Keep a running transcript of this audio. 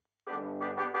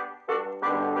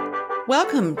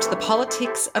Welcome to the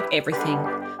Politics of Everything.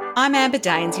 I'm Amber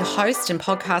Daines, your host and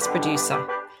podcast producer.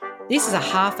 This is a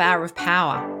half hour of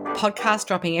power, a podcast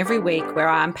dropping every week where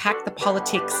I unpack the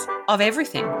politics of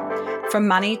everything, from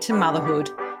money to motherhood,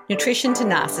 nutrition to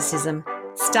narcissism,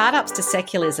 startups to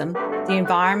secularism, the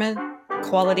environment,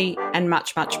 quality, and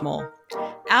much, much more.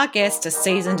 Our guests are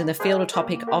seasoned in the field or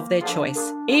topic of their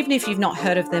choice, even if you've not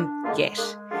heard of them yet.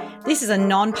 This is a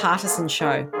non-partisan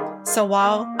show. So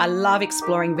while I love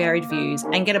exploring varied views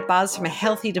and get a buzz from a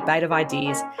healthy debate of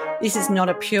ideas, this is not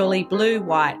a purely blue,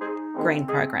 white, green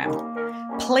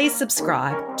program. Please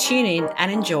subscribe, tune in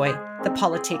and enjoy the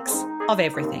politics of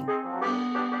everything.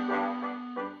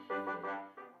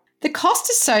 The cost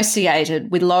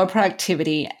associated with lower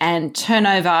productivity and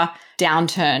turnover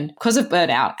downturn because of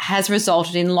burnout has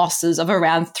resulted in losses of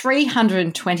around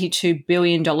 $322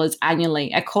 billion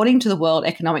annually, according to the World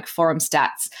Economic Forum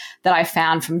stats that I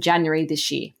found from January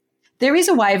this year. There is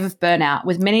a wave of burnout,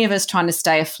 with many of us trying to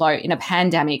stay afloat in a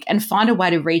pandemic and find a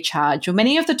way to recharge, or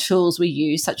many of the tools we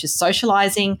use, such as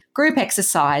socialising, group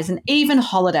exercise, and even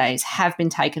holidays, have been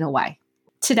taken away.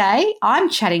 Today, I'm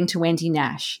chatting to Wendy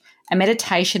Nash, a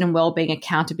meditation and wellbeing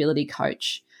accountability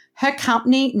coach. Her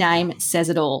company name says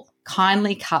it all: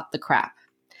 kindly cut the crap.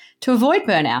 To avoid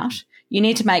burnout, you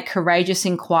need to make courageous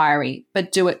inquiry,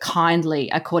 but do it kindly,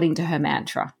 according to her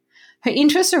mantra. Her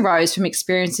interest arose from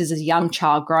experiences as a young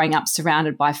child growing up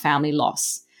surrounded by family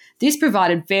loss. This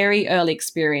provided very early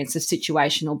experience of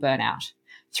situational burnout.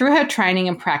 Through her training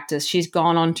and practice, she's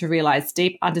gone on to realise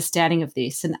deep understanding of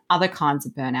this and other kinds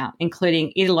of burnout,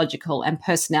 including ideological and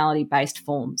personality-based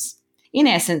forms. In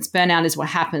essence, burnout is what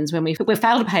happens when we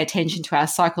fail to pay attention to our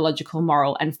psychological,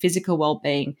 moral and physical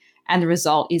well-being, and the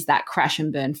result is that crash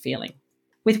and burn feeling.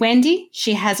 With Wendy,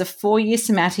 she has a 4-year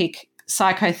somatic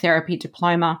psychotherapy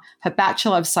diploma, her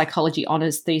Bachelor of Psychology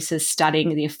honours thesis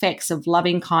studying the effects of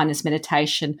loving kindness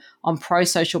meditation on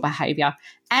pro-social behaviour,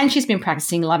 and she's been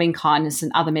practising loving kindness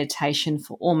and other meditation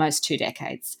for almost 2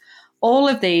 decades. All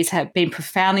of these have been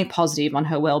profoundly positive on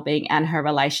her well-being and her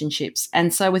relationships.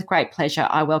 And so with great pleasure,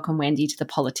 I welcome Wendy to the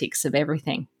Politics of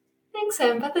Everything. Thanks,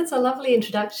 Amber. That's a lovely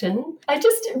introduction.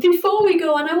 Before we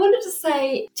go on, I wanted to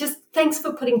say just thanks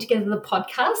for putting together the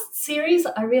podcast series.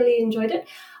 I really enjoyed it.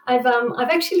 I've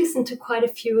actually listened to quite a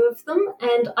few of them,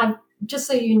 and I've, just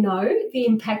so you know, the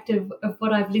impact of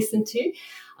what I've listened to,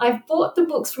 I've bought the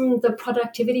books from the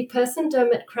productivity person,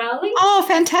 Dermot Crowley. Oh,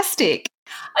 fantastic.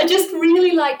 I just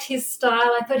really liked his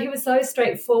style. I thought he was so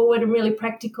straightforward and really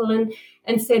practical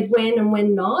and said when and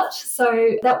when not.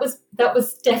 So that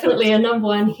was definitely a number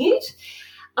one hit.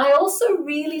 I also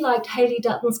really liked Hayley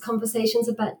Dutton's conversations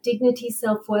about dignity,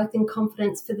 self-worth and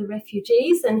confidence for the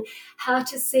refugees, and how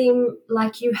to seem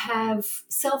like you have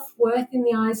self-worth in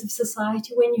the eyes of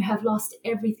society when you have lost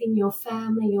everything, your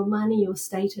family, your money, your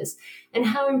status, and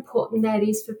how important that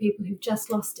is for people who've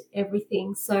just lost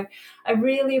everything. So I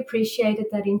really appreciated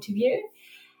that interview.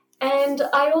 And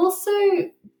I also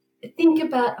think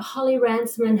about Holly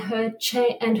Ransom and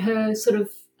her sort of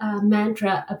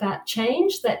mantra about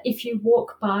change, that if you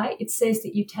walk by, it says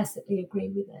that you tacitly agree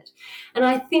with it. And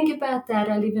I think about that.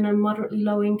 I live in a moderately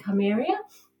low income area.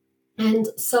 And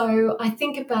so I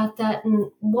think about that and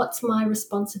what's my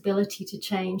responsibility to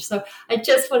change. So I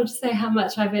just wanted to say how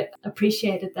much I've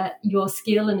appreciated that, your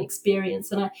skill and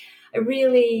experience. And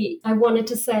I wanted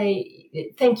to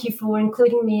say thank you for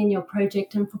including me in your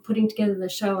project and for putting together the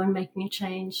show and making a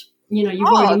change. You know, you've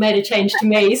already made a change to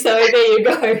me, so there you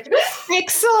go.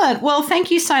 Excellent. Well,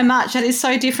 thank you so much. That is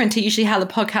so different to usually how the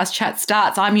podcast chat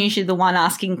starts. I'm usually the one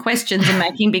asking questions and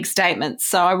making big statements,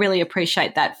 so I really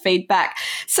appreciate that feedback.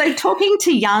 So talking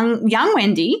to young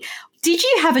Wendy, did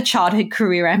you have a childhood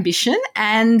career ambition,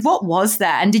 and what was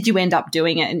that, and did you end up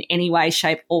doing it in any way,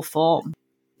 shape or form?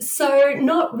 So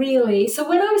not really. So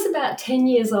when I was about 10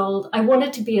 years old, I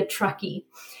wanted to be a truckie.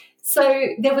 So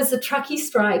there was a truckie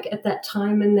strike at that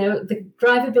time, and the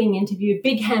driver being interviewed,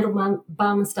 big handlebar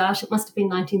moustache, it must have been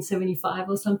 1975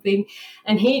 or something,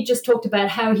 and he just talked about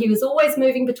how he was always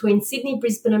moving between Sydney,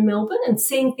 Brisbane and Melbourne and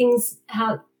seeing things,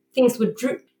 how things would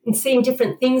drip and seeing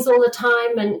different things all the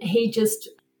time, and he just...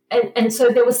 And so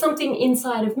there was something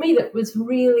inside of me that was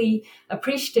really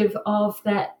appreciative of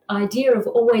that idea of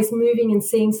always moving and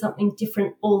seeing something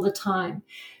different all the time.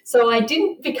 So I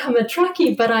didn't become a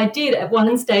truckie, but I did at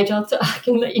one stage. I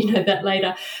can let you know that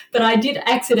later. But I did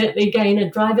accidentally gain a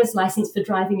driver's license for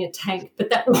driving a tank. But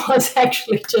that was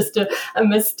actually just a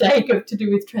mistake to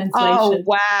do with translation. Oh,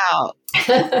 wow.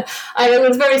 I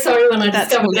was very sorry when I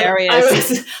discovered hilarious.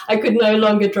 that I could no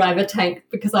longer drive a tank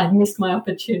because I'd missed my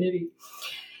opportunity.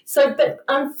 So, but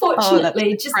Oh, that's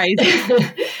unfortunately, crazy.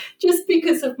 just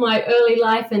because of my early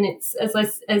life, and it's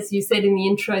as you said in the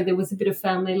intro, there was a bit of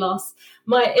family loss.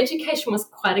 My education was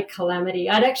quite a calamity.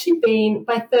 I'd actually been,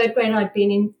 by third grade, I'd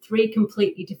been in 3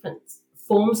 completely different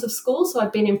forms of school. So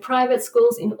I'd been in private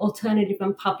schools, in alternative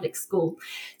and public school.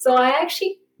 So I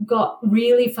actually got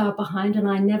really far behind and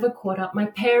I never caught up. My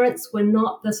parents were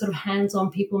not the sort of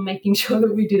hands-on people making sure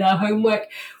that we did our homework.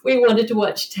 We wanted to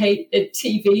watch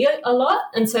TV a lot.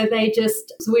 And so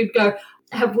so we'd go,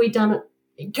 have we done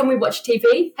it? Can we watch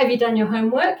TV? Have you done your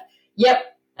homework?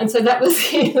 Yep. And so that was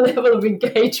the level of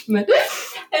engagement.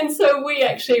 And so we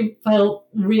actually fell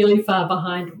really far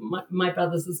behind my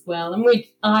brothers as well. And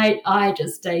I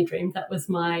just daydreamed. That was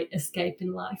my escape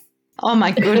in life. Oh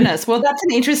my goodness. Well, that's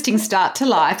an interesting start to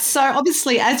life. So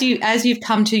obviously as you've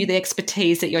come to the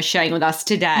expertise that you're sharing with us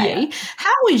today,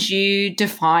 how would you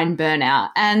define burnout?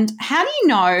 And how do you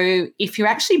know if you're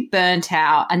actually burnt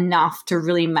out enough to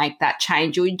really make that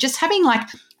change? Or you're just having like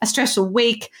a stressful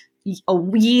week, a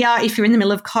year, if you're in the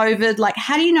middle of COVID? Like,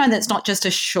 how do you know that's not just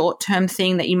a short-term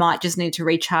thing that you might just need to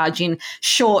recharge in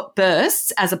short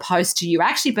bursts, as opposed to you're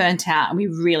actually burnt out and we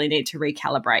really need to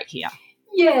recalibrate here?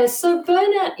 Yeah, so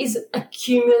burnout is a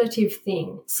cumulative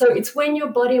thing. So it's when your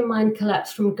body and mind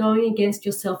collapse from going against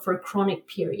yourself for a chronic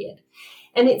period.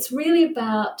 And it's really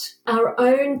about our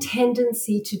own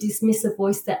tendency to dismiss a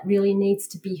voice that really needs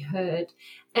to be heard.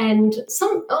 And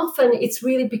often it's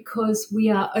really because we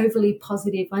are overly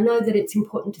positive. I know that it's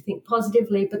important to think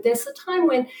positively, but there's a time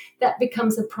when that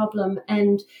becomes a problem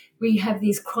and we have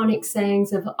these chronic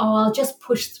sayings of, oh, I'll just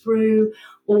push through,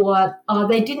 or, oh,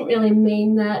 they didn't really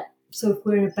mean that. So if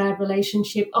we're in a bad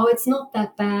relationship, oh, it's not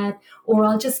that bad, or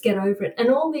I'll just get over it. And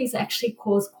all these actually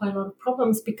cause quite a lot of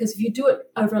problems, because if you do it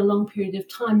over a long period of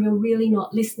time, you're really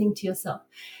not listening to yourself.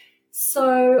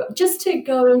 So just to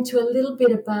go into a little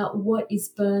bit about what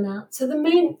is burnout. So the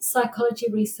main psychology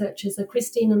researchers are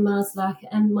Christina Maslach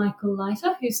and Michael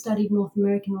Leiter, who studied North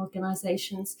American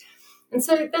organizations. And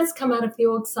so that's come out of the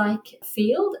org psych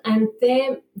field, and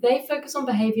they focus on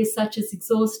behaviors such as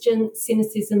exhaustion,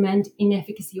 cynicism, and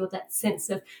inefficacy, or that sense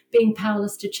of being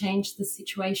powerless to change the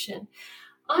situation.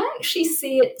 I actually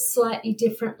see it slightly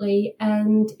differently,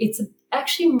 and it's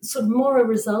actually sort of more a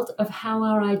result of how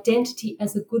our identity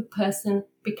as a good person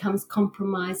becomes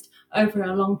compromised over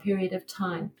a long period of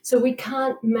time. So we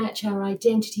can't match our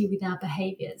identity with our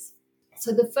behaviors.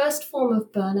 So the first form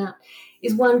of burnout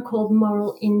is one called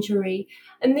moral injury.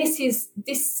 And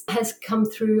this has come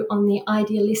through on the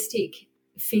idealistic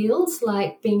fields,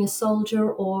 like being a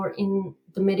soldier or in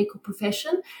the medical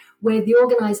profession, where the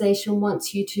organization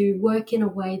wants you to work in a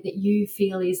way that you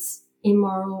feel is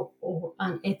immoral or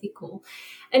unethical.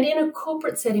 And in a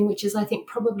corporate setting, which is, I think,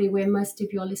 probably where most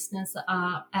of your listeners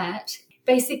are at,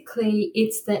 basically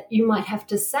it's that you might have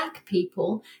to sack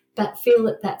people but feel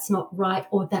that that's not right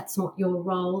or that's not your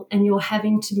role, and you're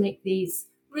having to make these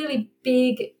really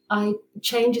big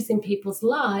changes in people's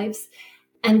lives,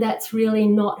 and that's really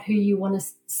not who you want to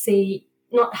see,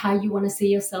 not how you want to see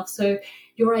yourself. So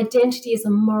your identity as a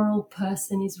moral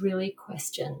person is really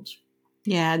questioned.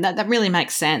 Yeah, that really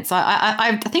makes sense.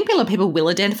 I think a lot of people will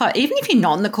identify, even if you're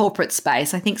not in the corporate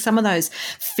space. I think some of those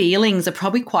feelings are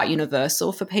probably quite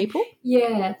universal for people.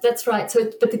 Yeah, that's right. So,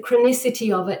 but the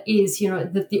chronicity of it is,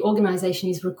 that the organisation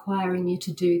is requiring you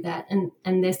to do that,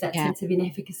 and there's that sense of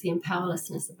inefficacy and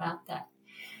powerlessness about that.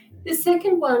 The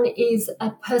second one is a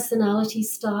personality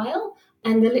style,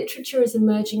 and the literature is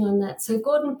emerging on that. So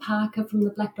Gordon Parker from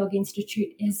the Black Dog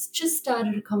Institute has just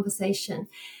started a conversation.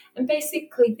 And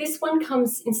basically, this one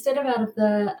comes, instead of out of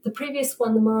the previous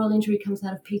one, the moral injury comes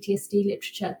out of PTSD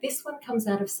literature. This one comes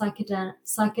out of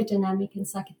psychodynamic and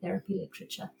psychotherapy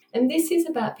literature. And this is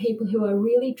about people who are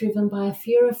really driven by a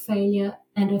fear of failure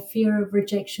and a fear of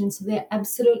rejection. So they're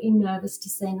absolutely nervous to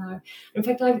say no. In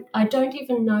fact, I don't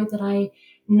even know that I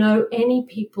know any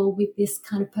people with this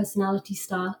kind of personality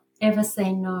style ever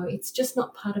say no. It's just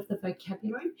not part of the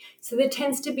vocabulary. So there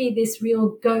tends to be this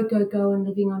real go, go, go and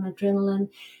living on adrenaline.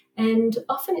 And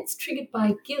often it's triggered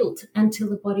by guilt until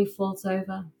the body falls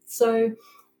over. So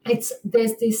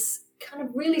there's this kind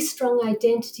of really strong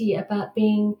identity about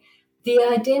the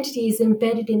identity is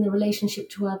embedded in the relationship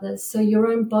to others. So your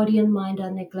own body and mind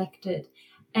are neglected.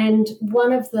 And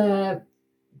one of the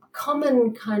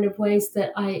common kind of ways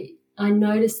that I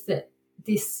notice that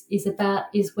this is about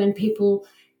is when people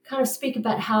kind of speak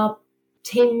about how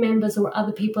team members or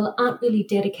other people aren't really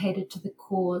dedicated to the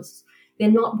cause. They're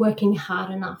not working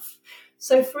hard enough.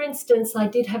 So, for instance, I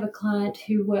did have a client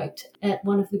who worked at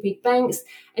one of the big banks,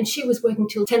 and she was working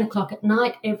till 10 o'clock at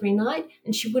night every night,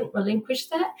 and she wouldn't relinquish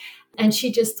that. And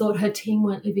she just thought her team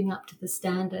weren't living up to the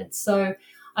standards. So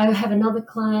I have another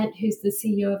client who's the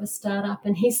CEO of a startup,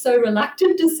 and he's so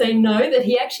reluctant to say no that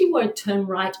he actually won't turn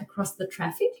right across the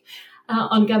traffic,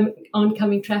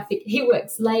 oncoming traffic. He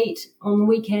works late on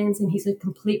weekends and he's a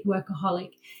complete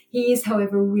workaholic. He is,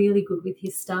 however, really good with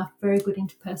his staff, very good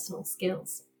interpersonal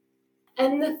skills.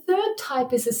 And the third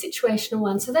type is a situational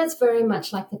one. So that's very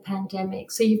much like the pandemic.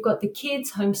 So you've got the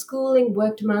kids, homeschooling,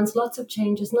 work demands, lots of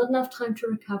changes, not enough time to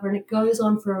recover, and it goes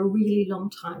on for a really long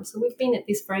time. So we've been at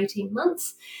this for 18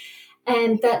 months,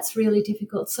 and that's really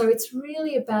difficult. So it's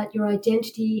really about your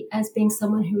identity as being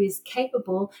someone who is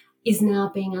capable is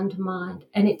now being undermined.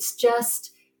 And it's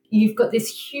just, you've got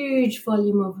this huge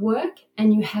volume of work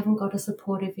and you haven't got a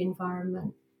supportive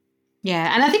environment.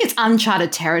 Yeah, and I think it's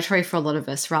uncharted territory for a lot of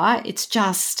us, right?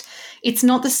 It's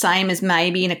not the same as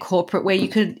maybe in a corporate where you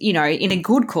could, in a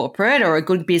good corporate or a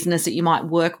good business that you might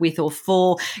work with or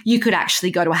for, you could actually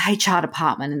go to a HR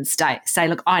department and say,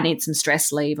 look, I need some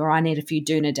stress leave or I need a few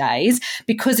doona days,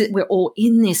 because we're all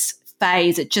in this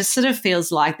phase. It just sort of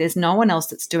feels like there's no one else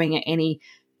that's doing it any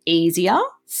easier.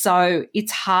 So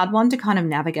it's a hard one to kind of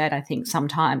navigate, I think,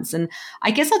 sometimes. And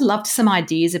I guess I'd love some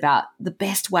ideas about the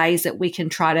best ways that we can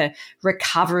try to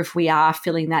recover if we are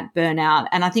feeling that burnout.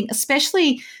 And I think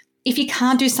especially if you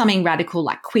can't do something radical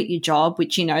like quit your job,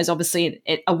 which, is obviously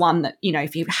a one that,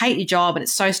 if you hate your job and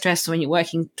it's so stressful when you're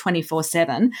working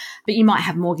 24/7, but you might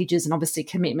have mortgages and obviously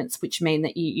commitments, which mean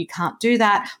that you can't do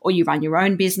that, or you run your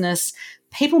own business.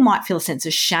 People might feel a sense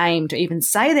of shame to even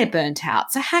say they're burnt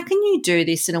out. So how can you do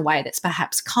this in a way that's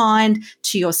perhaps kind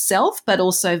to yourself, but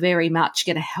also very much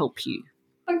going to help you?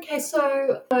 Okay,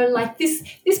 so like this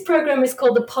program is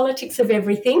called The Politics of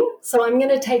Everything. So I'm going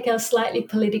to take a slightly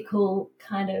political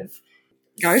kind of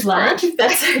slant, if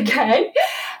that's okay.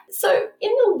 So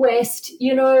in the West,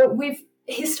 we've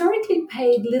historically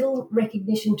paid little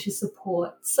recognition to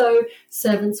support. So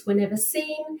servants were never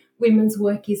seen, women's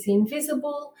work is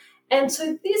invisible. And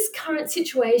so this current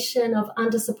situation of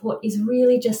under support is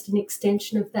really just an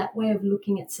extension of that way of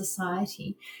looking at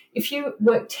society. If you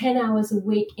work 10 hours a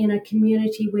week in a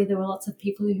community where there were lots of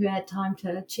people who had time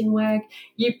to chin wag,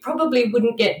 you probably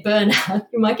wouldn't get burnout.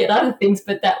 You might get other things,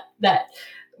 but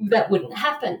that wouldn't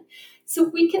happen. So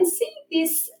we can see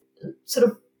this sort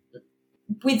of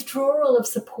withdrawal of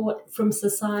support from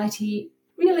society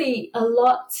really a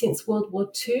lot since World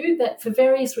War II, that for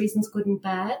various reasons, good and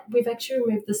bad, we've actually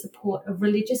removed the support of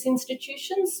religious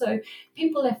institutions. So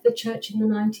people left the church in the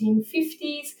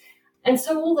 1950s. And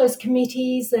so all those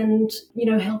committees and,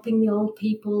 helping the old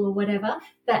people or whatever,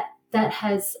 that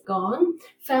has gone.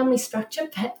 Family structure,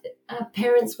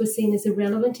 parents were seen as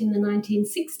irrelevant in the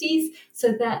 1960s.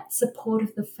 So that support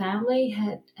of the family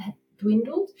had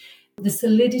dwindled. The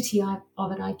solidity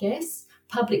of it, I guess.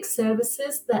 Public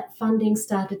services, that funding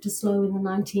started to slow in the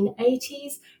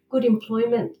 1980s. Good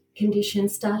employment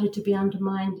conditions started to be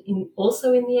undermined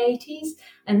also in the 80s.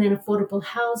 And then affordable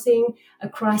housing, a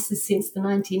crisis since the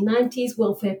 1990s.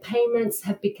 Welfare payments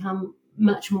have become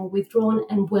much more withdrawn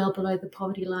and well below the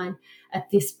poverty line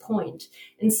at this point.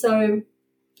 And so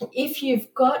if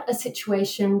you've got a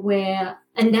situation where,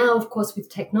 and now, of course, with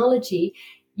technology,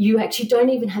 you actually don't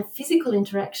even have physical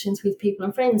interactions with people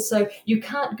and friends. So you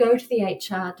can't go to the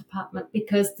HR department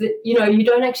because, you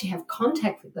don't actually have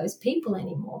contact with those people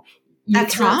anymore.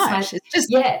 That's right. It's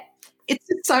just, it's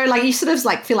so like you sort of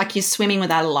like feel like you're swimming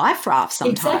without a life raft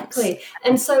sometimes. Exactly.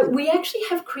 And so we actually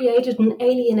have created an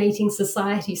alienating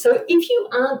society. So if you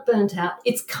aren't burnt out,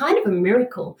 it's kind of a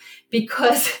miracle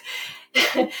because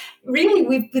really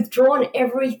we've withdrawn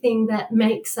everything that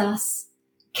makes us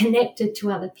connected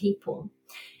to other people.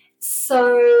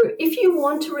 So if you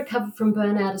want to recover from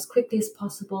burnout as quickly as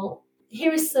possible,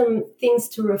 here are some things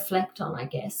to reflect on, I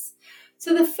guess.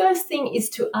 So the first thing is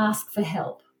to ask for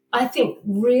help. I think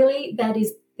really that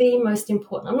is the most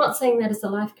important. I'm not saying that as a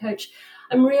life coach.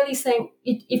 I'm really saying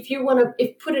if you want to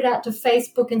put it out to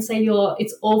Facebook and say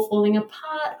it's all falling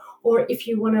apart, or if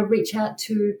you want to reach out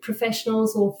to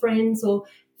professionals or friends or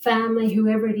family,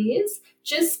 whoever it is,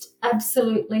 just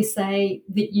absolutely say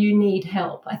that you need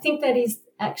help. I think that is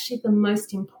actually the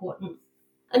most important.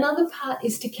 Another part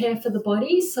is to care for the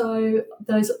body. So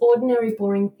those ordinary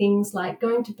boring things like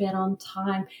going to bed on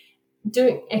time,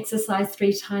 doing exercise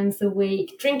 3 times a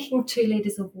week, drinking 2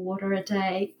 litres of water a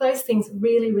day, those things are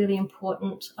really, really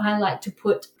important. I like to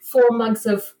put 4 mugs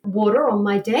of water on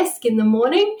my desk in the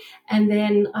morning, and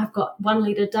then I've got 1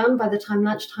 litre done by the time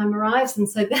lunchtime arrives, and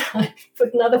so then I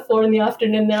put another 4 in the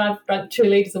afternoon, and then I've drunk 2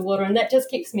 litres of water, and that just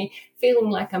keeps me feeling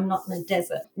like I'm not in a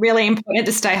desert. Really important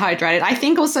to stay hydrated. I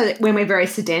think also when we're very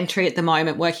sedentary at the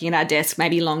moment, working at our desk,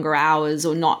 maybe longer hours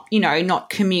or not, not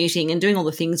commuting and doing all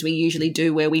the things we usually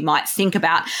do where we might think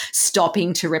about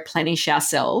stopping to replenish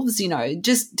ourselves,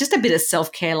 just a bit of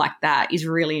self-care like that is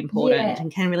really important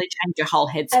and can really change your whole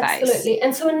headspace. Absolutely.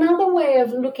 And so another way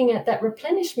of looking at that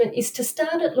replenishment is to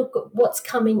start at look at what's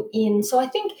coming in. So I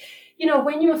think,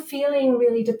 when you're feeling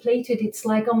really depleted, it's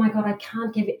like, oh my God, I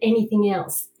can't give anything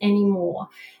else anymore.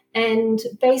 And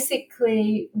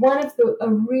basically, a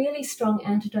really strong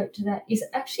antidote to that is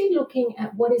actually looking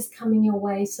at what is coming your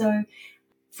way. So,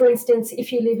 for instance,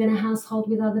 if you live in a household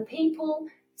with other people,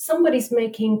 somebody's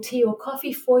making tea or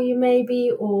coffee for you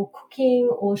maybe, or cooking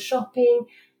or shopping,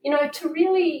 to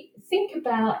really think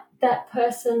about that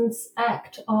person's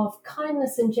act of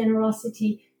kindness and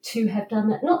generosity to have done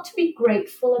that, not to be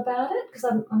grateful about it, because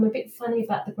I'm a bit funny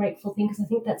about the grateful thing because I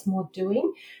think that's more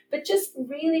doing, but just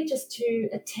to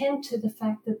attend to the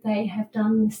fact that they have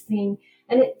done this thing,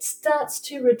 and it starts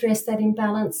to redress that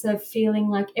imbalance of feeling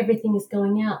like everything is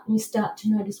going out, and you start to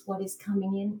notice what is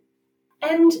coming in.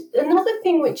 And another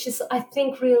thing which is, I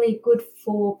think, really good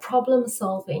for problem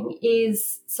solving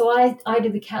is, so I do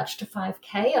the Couch to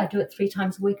 5K. I do it 3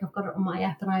 times a week. I've got it on my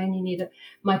app and I only need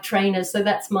my trainer. So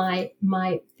that's my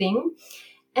thing.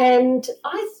 And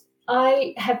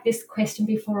I have this question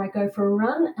before I go for a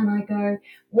run, and I go,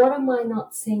 what am I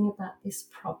not seeing about this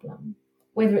problem?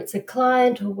 Whether it's a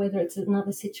client or whether it's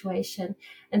another situation.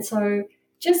 And so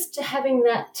just having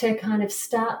that to kind of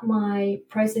start my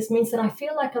process means that I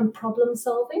feel like I'm problem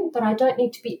solving, but I don't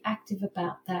need to be active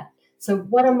about that. So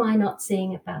what am I not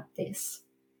seeing about this?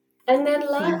 And then,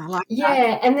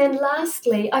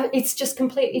 lastly, it's just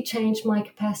completely changed my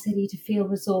capacity to feel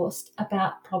resourced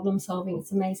about problem solving.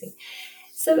 It's amazing.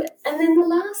 So, and then the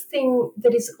last thing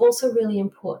that is also really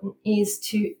important is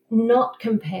to not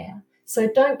compare. So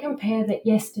don't compare that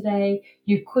yesterday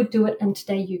you could do it and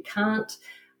today you can't,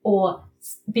 or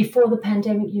before the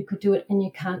pandemic you could do it and you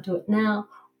can't do it now.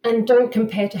 And don't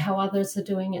compare to how others are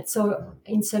doing it. So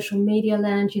in social media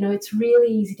land, it's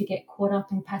really easy to get caught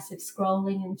up in passive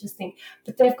scrolling and just think,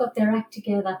 but they've got their act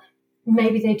together.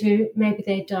 Maybe they do, maybe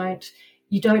they don't.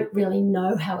 You don't really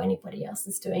know how anybody else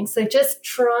is doing. So just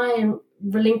try and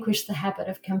relinquish the habit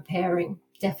of comparing,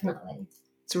 definitely.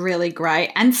 It's really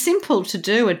great and simple to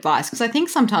do advice, because I think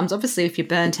sometimes, obviously, if you're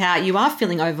burnt out, you are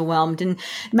feeling overwhelmed, and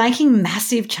making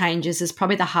massive changes is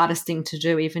probably the hardest thing to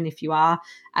do, even if you are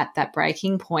at that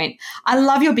breaking point. I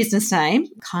love your business name,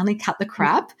 Kindly Cut the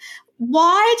Crap.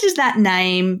 Why does that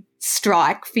name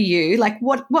strike for you? Like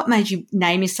what made you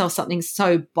name yourself something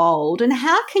so bold, and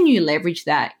how can you leverage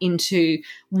that into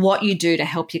what you do to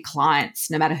help your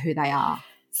clients, no matter who they are?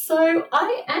 So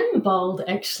I am bold,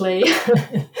 actually.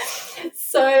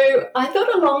 So I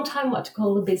thought a long time what to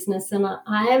call the business, and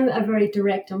I am a very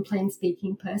direct and plain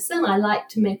speaking person. I like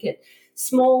to make it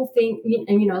small thing,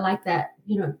 like that,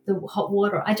 the hot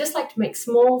water. I just like to make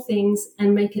small things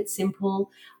and make it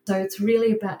simple. So it's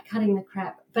really about cutting the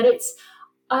crap. But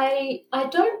I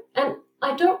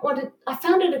don't want it. I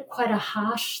found it quite a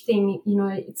harsh thing.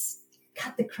 It's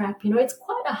cut the crap. It's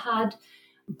quite a hard,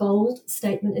 bold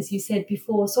statement, as you said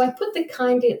before. So I put the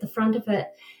kindly at the front of it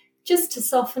just to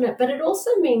soften it. But it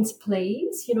also means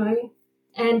please,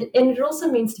 and it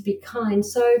also means to be kind.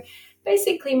 So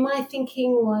basically my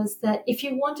thinking was that if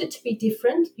you want it to be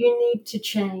different, you need to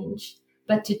change.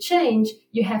 But to change,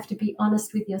 you have to be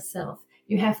honest with yourself.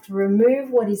 You have to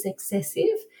remove what is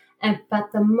excessive.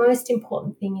 But the most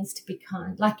important thing is to be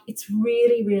kind. Like, it's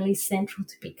really, really central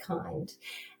to be kind.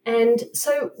 And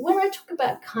so when I talk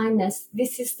about kindness,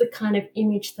 this is the kind of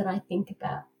image that I think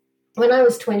about. When I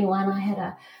was 21, I had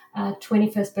a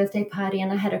 21st birthday party,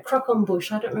 and I had a croque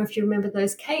bush. I don't know if you remember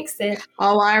those cakes there.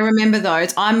 Oh, I remember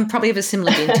those. I'm probably of a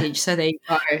similar vintage, so there you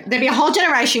go. There'd be a whole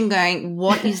generation going,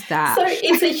 what is that? So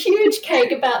it's a huge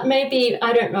cake, about maybe,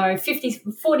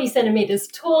 40 centimetres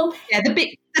tall. Yeah,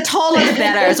 the taller the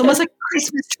better. It's almost like a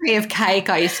Christmas tree of cake.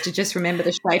 I used to just remember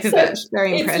the shape of it.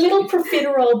 Very impressive. It's little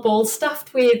profiterole balls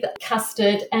stuffed with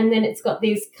custard, and then it's got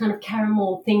these kind of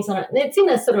caramel things on it. And it's in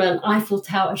a sort of an Eiffel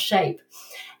Tower shape.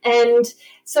 And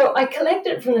so I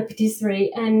collected it from the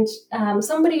patisserie, and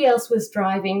somebody else was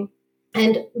driving,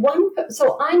 and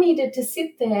so I needed to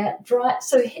sit there, drive.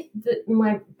 So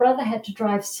my brother had to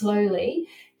drive slowly,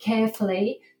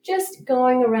 carefully, just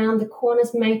going around the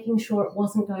corners, making sure it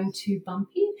wasn't going too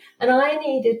bumpy. And I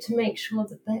needed to make sure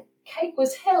that the cake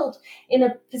was held in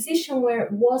a position where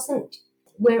it wasn't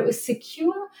where it was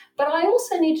secure, but I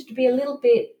also needed to be a little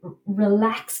bit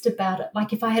relaxed about it.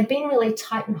 Like if I had been really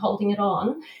tight and holding it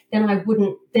on, then it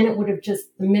would have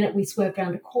just, the minute we swerved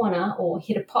around a corner or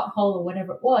hit a pothole or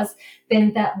whatever it was,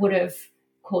 then that would have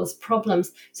caused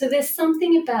problems. So there's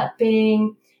something about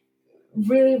being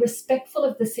really respectful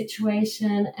of the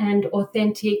situation and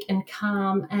authentic and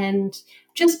calm and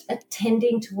just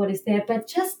attending to what is there, but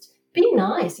just be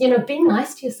nice, be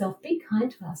nice to yourself, be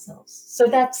kind to ourselves. So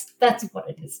that's what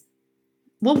it is.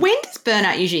 Well, when does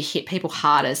burnout usually hit people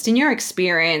hardest? In your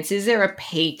experience, is there a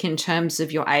peak in terms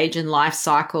of your age and life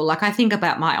cycle? Like I think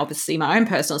about my own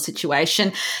personal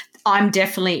situation. I'm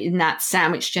definitely in that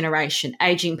sandwich generation,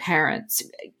 aging parents,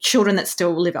 children that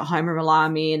still live at home and rely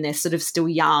on me and they're sort of still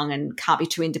young and can't be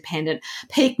too independent,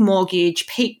 peak mortgage,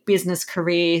 peak business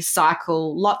career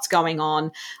cycle, lots going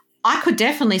on. I could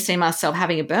definitely see myself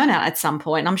having a burnout at some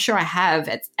point. I'm sure I have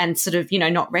and sort of,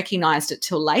 not recognized it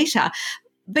till later.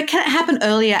 But can it happen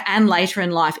earlier and later in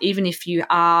life, even if you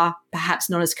are perhaps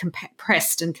not as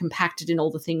compressed and compacted in all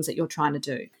the things that you're trying to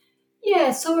do?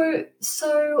 Yeah, so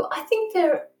I think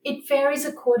it varies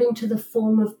according to the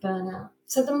form of burnout.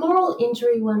 So the moral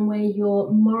injury one, where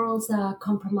your morals are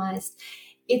compromised,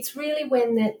 it's really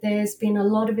when there's been a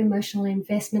lot of emotional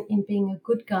investment in being a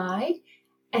good guy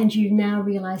and you now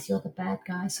realize you're the bad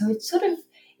guy. So it's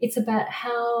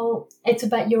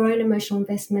about your own emotional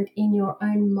investment in your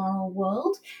own moral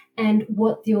world and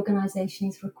what the organization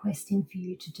is requesting for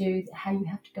you to do, how you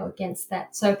have to go against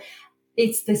that. So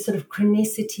it's the sort of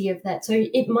chronicity of that. So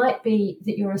it might be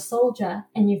that you're a soldier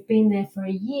and you've been there for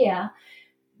a year,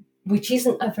 which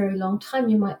isn't a very long time.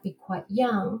 You might be quite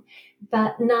young,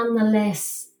 but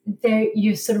nonetheless,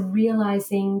 you're sort of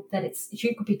realizing that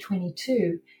you could be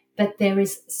 22, but there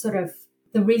is sort of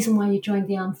the reason why you joined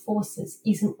the armed forces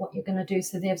isn't what you're going to do.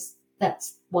 So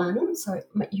that's one. So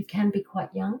you can be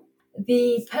quite young.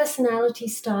 The personality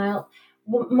style.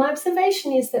 My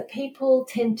observation is that people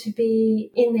tend to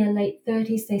be in their late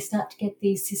 30s. They start to get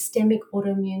these systemic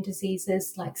autoimmune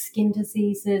diseases like skin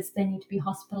diseases. They need to be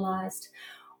hospitalized.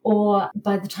 Or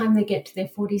by the time they get to their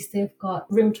 40s, they've got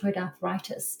rheumatoid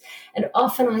arthritis. And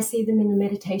often I see them in the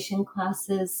meditation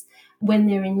classes when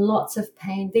they're in lots of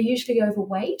pain. They're usually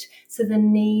overweight. So the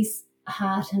knees,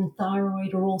 heart and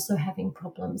thyroid are also having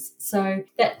problems. So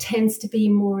that tends to be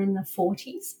more in the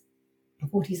 40s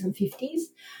and 50s.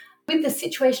 With the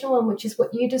situational one, which is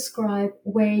what you describe,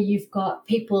 where you've got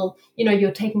people,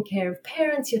 you're taking care of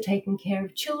parents, you're taking care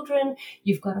of children,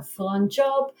 you've got a full-on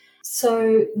job.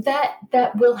 So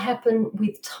that will happen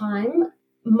with time.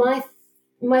 My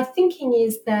thinking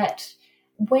is that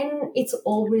when it's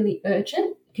all really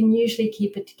urgent, you can usually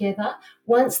keep it together.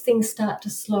 Once things start to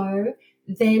slow,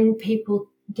 then people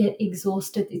get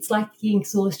exhausted. It's like the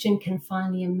exhaustion can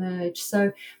finally emerge.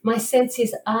 So my sense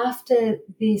is after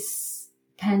this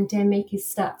pandemic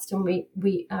starts and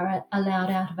we are allowed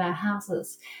out of our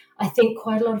houses, I think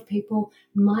quite a lot of people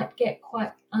might get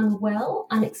quite unwell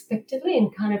unexpectedly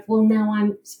and kind of, well, now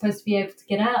I'm supposed to be able to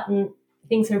get out and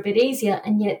things are a bit easier,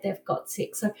 and yet they've got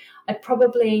sick. So I'd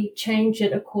probably change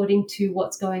it according to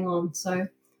what's going on. So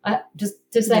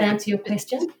does that answer your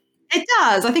question? It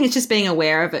does. I think it's just being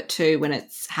aware of it too when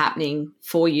it's happening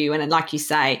for you. And like you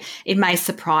say, it may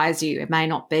surprise you. It may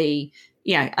not be,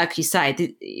 like you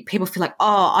say, people feel like,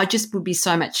 oh, I just would be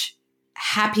so much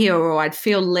happier or I'd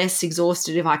feel less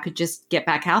exhausted if I could just get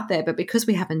back out there. But because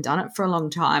we haven't done it for a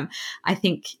long time, I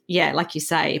think, like you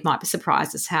say, it might be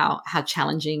surprised us how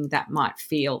challenging that might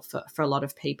feel for a lot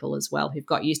of people as well who've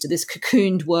got used to this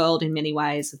cocooned world in many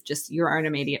ways of just your own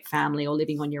immediate family or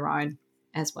living on your own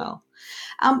as well.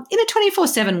 In a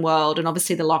 24/7 world and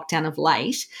obviously the lockdown of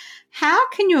late, how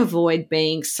can you avoid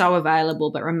being so available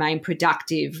but remain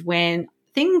productive when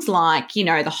things like,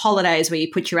 the holidays where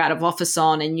you put your out of office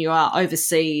on and you are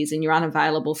overseas and you're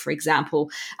unavailable, for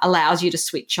example, allows you to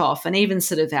switch off, and even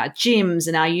sort of our gyms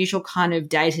and our usual kind of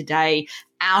day-to-day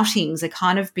outings are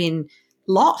kind of been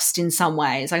lost in some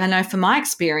ways. Like I know from my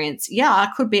experience, I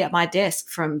could be at my desk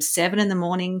from 7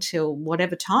 a.m. till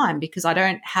whatever time because I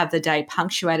don't have the day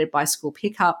punctuated by school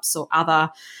pickups or other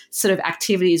sort of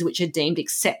activities which are deemed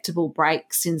acceptable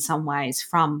breaks in some ways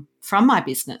from my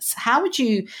business. How would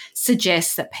you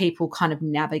suggest that people kind of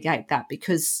navigate that?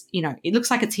 Because, it looks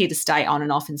like it's here to stay on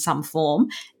and off in some form,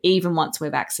 even once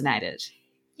we're vaccinated.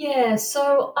 Yeah,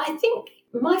 so I think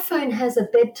my phone has a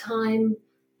bedtime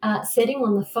setting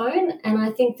on the phone, and I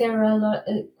think there are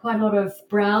quite a lot of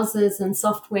browsers and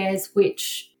softwares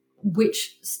which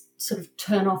sort of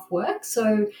turn off work.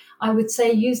 So I would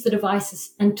say use the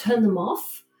devices and turn them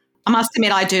off. I must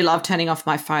admit, I do love turning off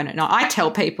my phone at night. I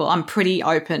tell people I'm pretty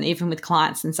open, even with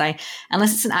clients, and say,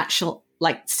 unless it's an actual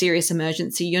like serious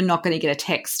emergency, you're not going to get a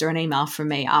text or an email from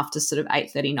me after sort of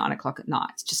 8:30, 9 o'clock at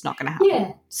night. It's just not going to happen.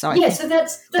 Yeah. So so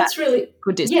that's really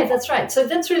good. Yeah, that's right. So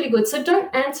that's really good. So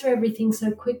don't answer everything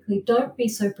so quickly. Don't be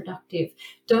so productive.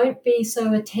 Don't be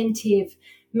so attentive.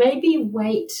 Maybe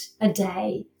wait a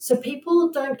day so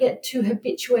people don't get too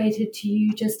habituated to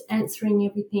you just answering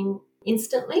everything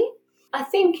instantly. I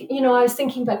think, I was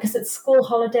thinking about, because it's school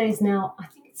holidays now. I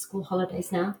think it's school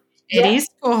holidays now. It is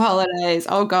school holidays.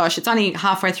 Oh, gosh, it's only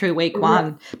halfway through week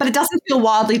one. But it doesn't feel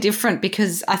wildly different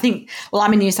because I think,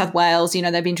 I'm in New South Wales,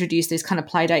 they've introduced these kind of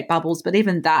play date bubbles, but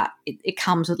even that, it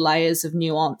comes with layers of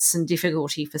nuance and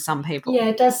difficulty for some people. Yeah,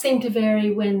 it does seem to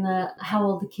vary when how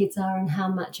old the kids are and how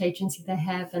much agency they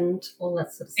have and all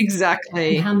that sort of stuff.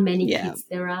 Exactly. And how many kids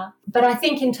there are. But I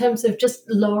think in terms of just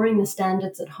lowering the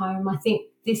standards at home, I think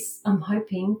I'm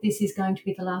hoping this is going to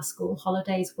be the last school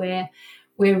holidays where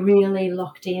we're really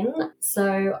locked in.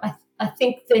 So I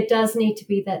think there does need to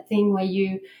be that thing where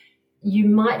you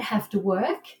might have to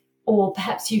work, or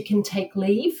perhaps you can take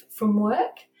leave from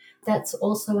work. That's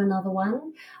also another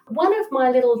one. One of my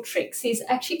little tricks is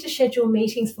actually to schedule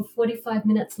meetings for 45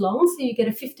 minutes long, so you get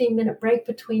a 15-minute break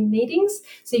between meetings,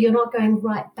 so you're not going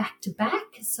right back to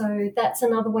back. So that's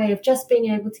another way of just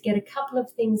being able to get a couple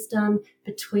of things done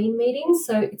between meetings,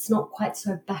 so it's not quite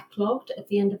so backlogged at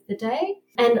the end of the day.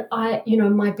 And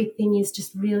my big thing is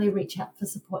just really reach out for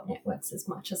support networks as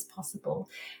much as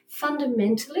possible.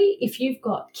 Fundamentally, if you've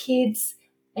got kids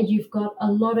and you've got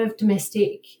a lot of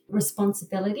domestic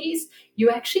responsibilities, you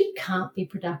actually can't be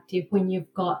productive when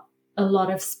you've got a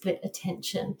lot of split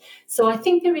attention. So I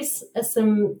think there is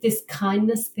this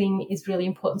kindness thing is really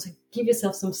important. So give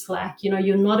yourself some slack.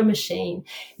 You're not a machine.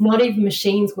 Not even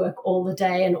machines work all the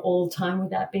day and all the time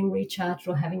without being recharged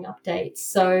or having updates.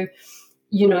 So,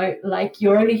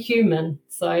 you're only human.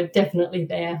 So definitely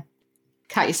there.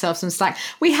 Cut yourself some slack.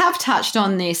 We have touched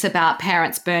on this about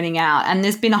parents burning out, and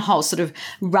there's been a whole sort of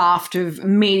raft of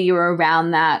media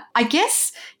around that. I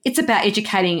guess it's about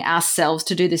educating ourselves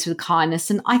to do this with kindness.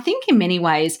 And I think in many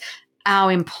ways,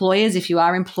 our employers, if you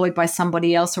are employed by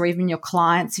somebody else, or even your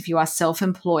clients, if you are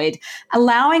self-employed,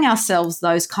 allowing ourselves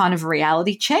those kind of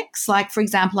reality checks. Like, for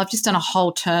example, I've just done a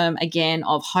whole term again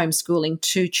of homeschooling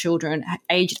 2 children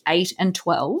aged 8 and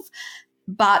 12.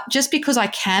 But just because I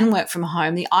can work from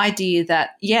home, the idea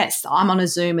that, yes, I'm on a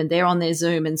Zoom and they're on their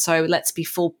Zoom, and so let's be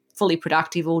fully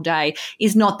productive all day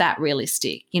is not that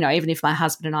realistic, even if my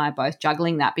husband and I are both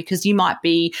juggling that, because you might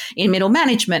be in middle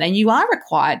management and you are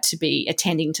required to be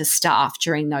attending to staff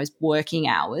during those working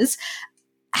hours.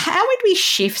 How would we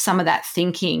shift some of that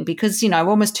thinking? Because, we're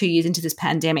almost 2 years into this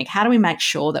pandemic. How do we make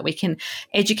sure that we can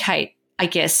educate, I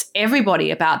guess,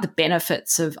 everybody about the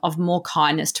benefits of more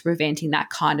kindness to preventing that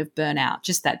kind of burnout,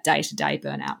 just that day-to-day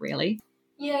burnout, really?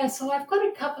 Yeah, so I've got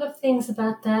a couple of things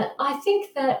about that. I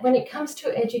think that when it comes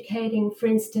to educating, for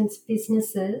instance,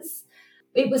 businesses,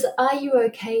 it was Are You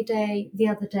OK Day the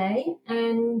other day,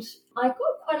 and I got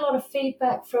quite a lot of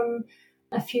feedback from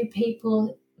a few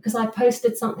people because I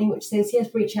posted something which says,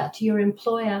 yes, reach out to your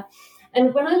employer.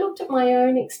 And when I looked at my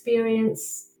own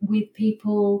experience with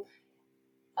people,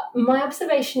 my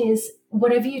observation is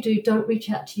whatever you do, don't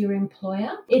reach out to your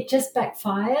employer. It just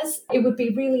backfires. It would be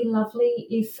really lovely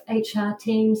if HR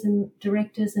teams and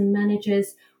directors and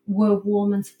managers were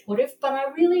warm and supportive, but I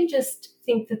really just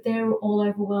think that they're all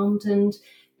overwhelmed, and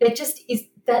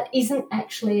that isn't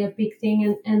actually a big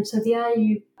thing. And so the Are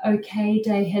You OK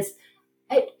Day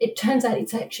it turns out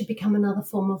it's actually become another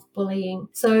form of bullying.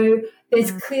 So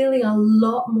there's clearly a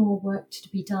lot more work to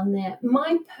be done there.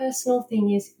 My personal thing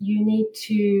is you need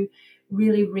to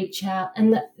really reach out.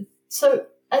 So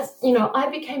as you know, I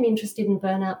became interested in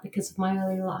burnout because of my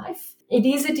early life. It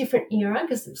is a different era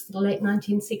because it's the late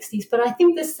 1960s, but I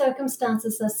think the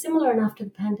circumstances are similar enough to the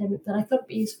pandemic that I thought it'd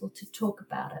be useful to talk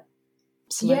about it.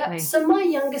 Absolutely. Yeah, so my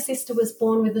younger sister was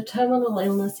born with a terminal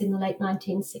illness in the late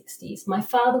 1960s. My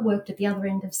father worked at the other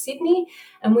end of Sydney,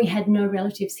 and we had no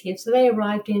relatives here. So they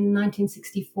arrived in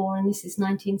 1964, and this is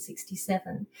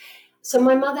 1967. So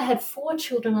my mother had 4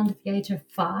 children under the age of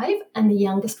 5, and the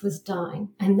youngest was dying.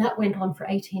 And that went on for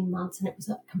 18 months, and it was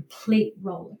a complete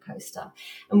roller coaster.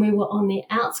 And we were on the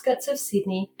outskirts of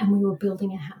Sydney, and we were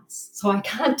building a house. So I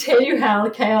can't tell you how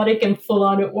chaotic and full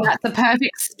on it was. That's the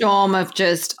perfect storm of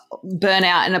just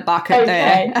burnout in a bucket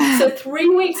there. So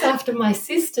 3 weeks after my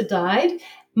sister died,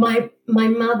 my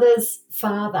mother's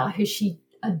father, who she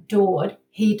adored,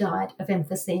 he died of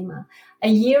emphysema. A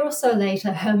year or so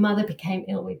later, her mother became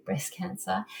ill with breast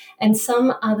cancer. And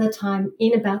some other time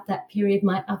in about that period,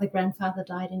 my other grandfather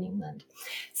died in England.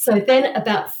 So then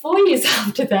about 4 years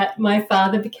after that, my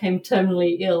father became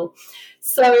terminally ill.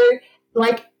 So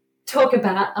talk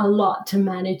about a lot to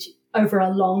manage over a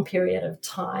long period of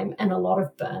time and a lot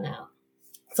of burnout.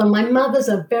 So my mother's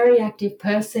a very active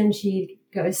person. She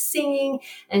goes singing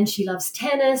and she loves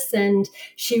tennis, and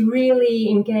she really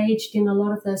engaged in a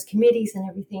lot of those committees and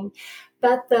everything.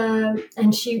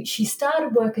 And she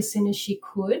started work as soon as she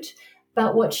could,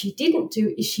 but what she didn't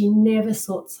do is she never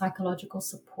sought psychological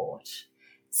support.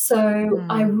 So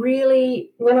I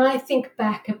really, when I think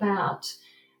back about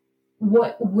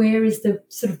where is the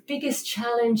sort of biggest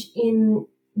challenge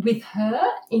with her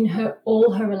in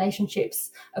all her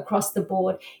relationships across the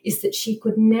board, is that she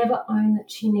could never own that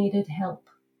she needed help,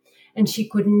 and she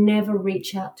could never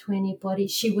reach out to anybody.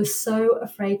 She was so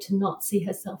afraid to not see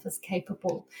herself as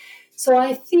capable. So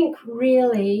I think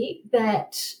really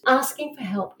that asking for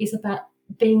help is about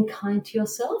being kind to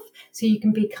yourself so you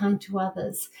can be kind to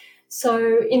others.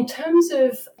 So in terms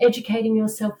of educating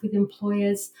yourself with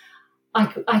employers,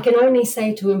 I can only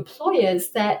say to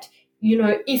employers that,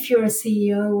 if you're a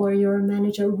CEO or you're a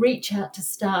manager, reach out to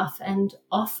staff and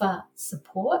offer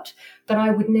support. But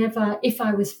I would never, if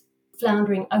I was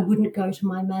floundering, I wouldn't go to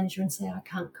my manager and say, I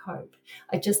can't cope.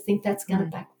 I just think that's going to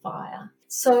backfire.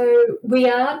 So we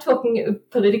are talking a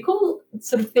political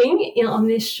sort of thing on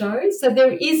this show. So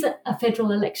there is a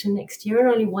federal election next year, and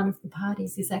only one of the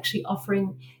parties is actually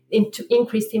offering to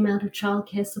increase the amount of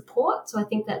childcare support. So I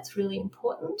think that's really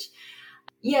important.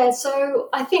 Yeah, so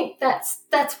I think that's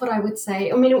what I would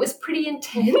say. I mean, it was pretty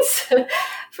intense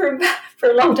for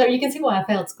a long time. You can see why I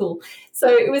failed school. So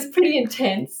it was pretty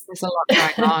intense. There's a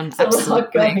lot going on. There's a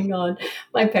lot going on.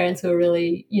 My parents were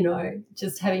really,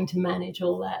 just having to manage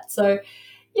all that. So,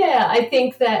 yeah, I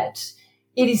think that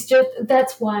it is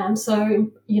that's why I'm so,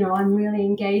 I'm really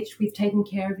engaged with taking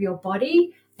care of your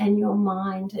body and your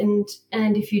mind.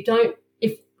 And if you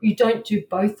don't do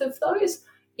both of those,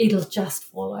 it'll just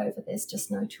fall over. There's just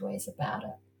no two ways about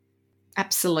it.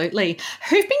 Absolutely.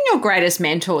 Who've been your greatest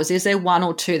mentors? Is there one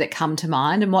or two that come to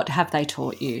mind, and what have they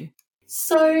taught you?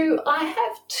 So I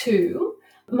have two.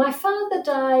 My father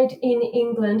died in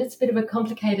England. It's a bit of a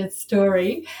complicated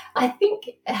story. I think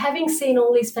having seen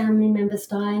all these family members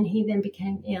die and he then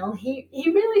became ill, he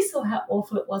really saw how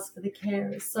awful it was for the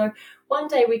carers. So one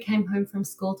day we came home from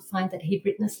school to find that he'd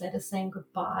written us letters saying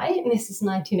goodbye. And this is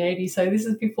 1980, so this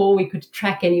is before we could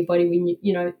track anybody.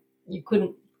 You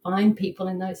couldn't find people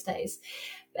in those days.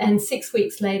 And 6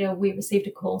 weeks later, we received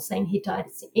a call saying he died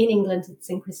in England at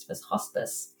St. Christopher's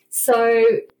Hospice. So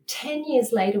 10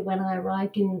 years later, when I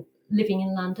arrived living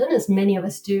in London, as many of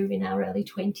us do in our early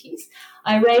 20s,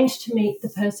 I arranged to meet the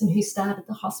person who started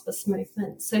the hospice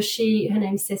movement. So her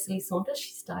name's Cecily Saunders.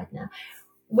 She's died now.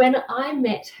 When I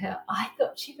met her, I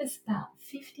thought she was about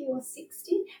 50 or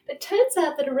 60, but turns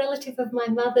out that a relative of my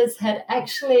mother's had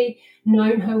actually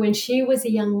known her when she was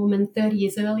a young woman 30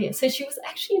 years earlier. So she was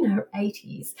actually in her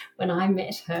 80s when I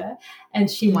met her, and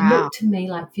she looked to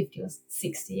me like 50 or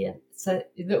 60. And so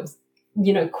that was,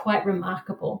 quite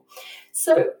remarkable.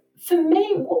 So for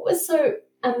me, what was so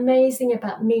amazing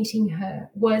about meeting her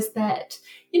was that,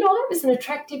 I was an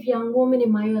attractive young woman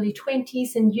in my early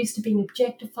 20s and used to being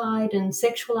objectified and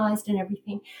sexualized and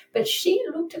everything. But she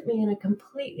looked at me in a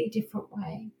completely different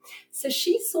way. So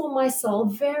she saw my soul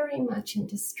very much in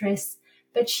distress,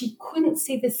 but she couldn't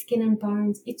see the skin and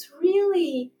bones. It's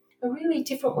really a really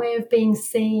different way of being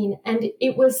seen. And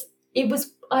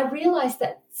I realized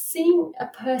that seeing a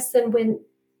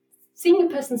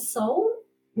person's soul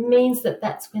means that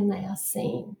that's when they are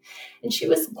seen. And she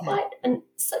was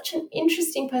such an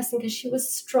interesting person, because she was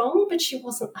strong, but she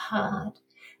wasn't hard.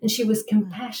 And she was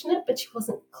compassionate, but she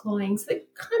wasn't cloying. So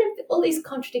kind of all these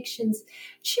contradictions.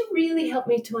 She really helped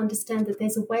me to understand that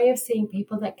there's a way of seeing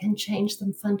people that can change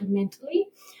them fundamentally.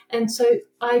 And so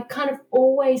I kind of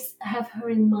always have her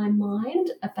in my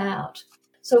mind about,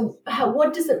 so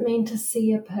what does it mean to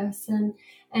see a person?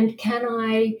 And can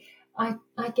I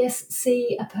guess,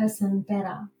 see a person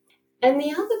better? And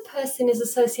the other person is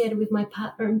associated with my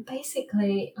partner. And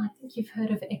basically, I think you've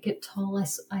heard of Eckhart Tolle,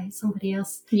 somebody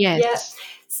else. Yes. Yeah.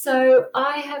 So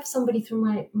I have somebody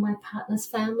through my partner's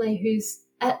family who's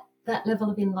at that level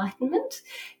of enlightenment,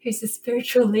 who's a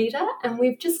spiritual leader. And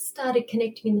we've just started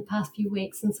connecting in the past few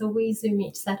weeks. And so we Zoom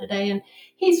each Saturday, and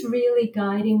he's really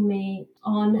guiding me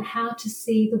on how to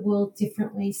see the world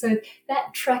differently. So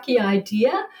that tracky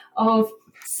idea of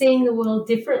seeing the world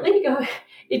differently,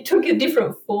 it took a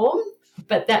different form,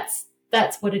 but that's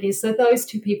what it is. So those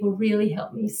two people really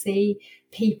help me see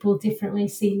people differently,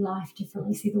 see life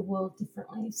differently, see the world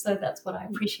differently. So that's what I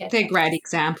appreciate. They're great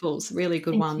examples, really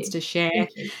good ones to share.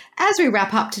 Thank you. As we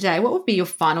wrap up today, what would be your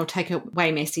final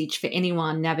takeaway message for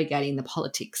anyone navigating the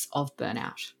politics of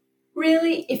burnout?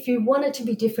 Really, if you want it to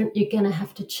be different, you're going to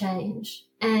have to change.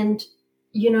 And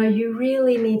you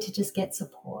really need to just get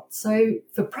support. So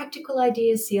for practical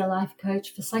ideas, see a life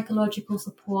coach. For psychological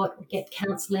support, get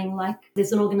counselling. Like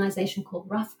there's an organisation called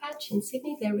Rough Patch in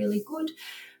Sydney. They're really good.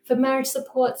 For marriage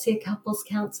support, see a couples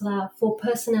counsellor. For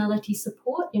personality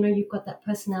support, you've got that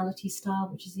personality style,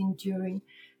 which is enduring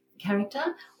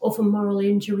character. Or for moral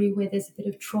injury, where there's a bit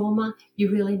of trauma,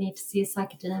 you really need to see a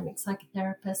psychodynamic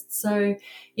psychotherapist. So,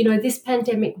 this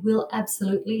pandemic will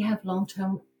absolutely have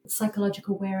long-term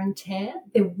psychological wear and tear.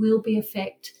 There will be an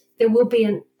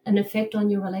effect on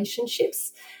your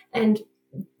relationships. And,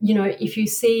 if you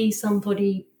see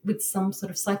somebody with some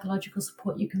sort of psychological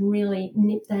support, you can really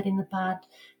nip that in the bud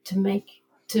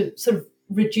to sort of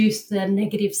reduce the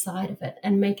negative side of it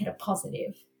and make it a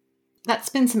positive. That's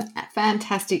been some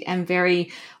fantastic and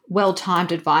very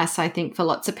well-timed advice, I think, for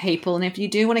lots of people. And if you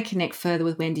do want to connect further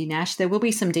with Wendy Nash, there will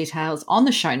be some details on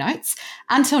the show notes.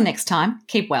 Until next time,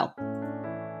 keep well.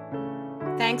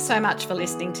 Thanks so much for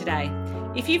listening today.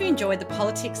 If you've enjoyed the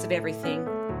politics of everything,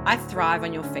 I thrive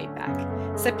on your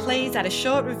feedback. So please add a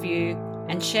short review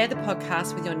and share the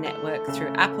podcast with your network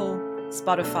through Apple,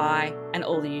 Spotify, and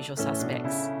all the usual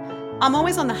suspects. I'm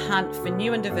always on the hunt for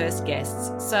new and diverse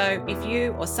guests, so if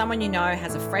you or someone you know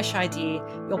has a fresh idea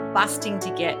you're busting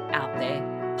to get out there,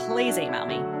 please email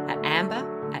me at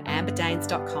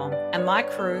amber@amberdanes.com and my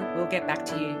crew will get back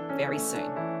to you very soon.